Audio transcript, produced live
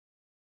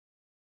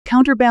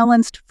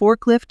Counterbalanced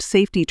forklift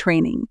safety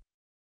training.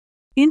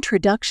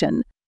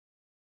 Introduction.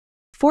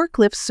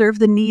 Forklifts serve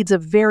the needs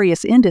of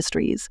various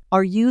industries,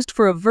 are used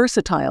for a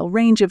versatile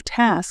range of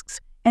tasks,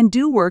 and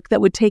do work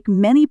that would take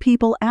many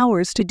people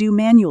hours to do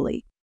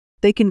manually.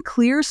 They can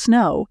clear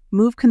snow,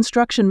 move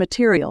construction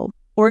material,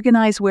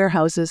 organize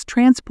warehouses,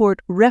 transport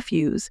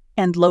refuse,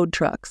 and load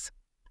trucks.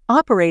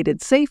 Operated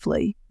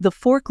safely, the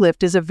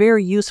forklift is a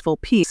very useful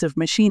piece of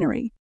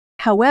machinery.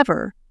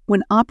 However,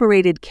 when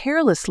operated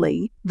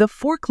carelessly, the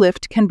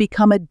forklift can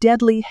become a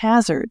deadly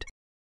hazard.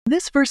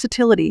 This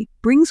versatility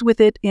brings with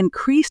it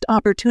increased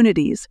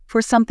opportunities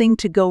for something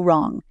to go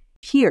wrong.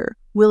 Here,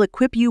 we'll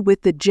equip you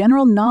with the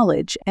general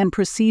knowledge and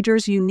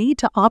procedures you need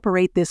to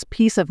operate this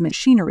piece of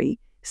machinery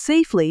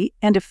safely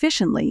and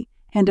efficiently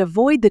and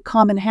avoid the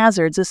common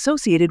hazards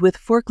associated with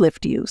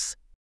forklift use.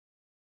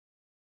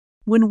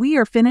 When we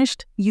are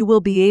finished, you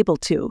will be able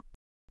to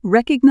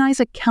recognize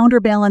a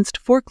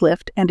counterbalanced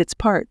forklift and its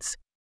parts,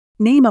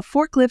 name a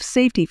forklift's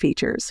safety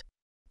features,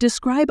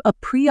 describe a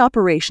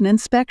pre-operation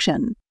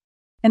inspection,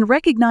 and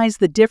recognize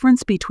the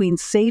difference between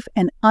safe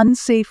and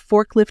unsafe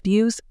forklift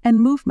use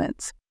and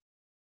movements.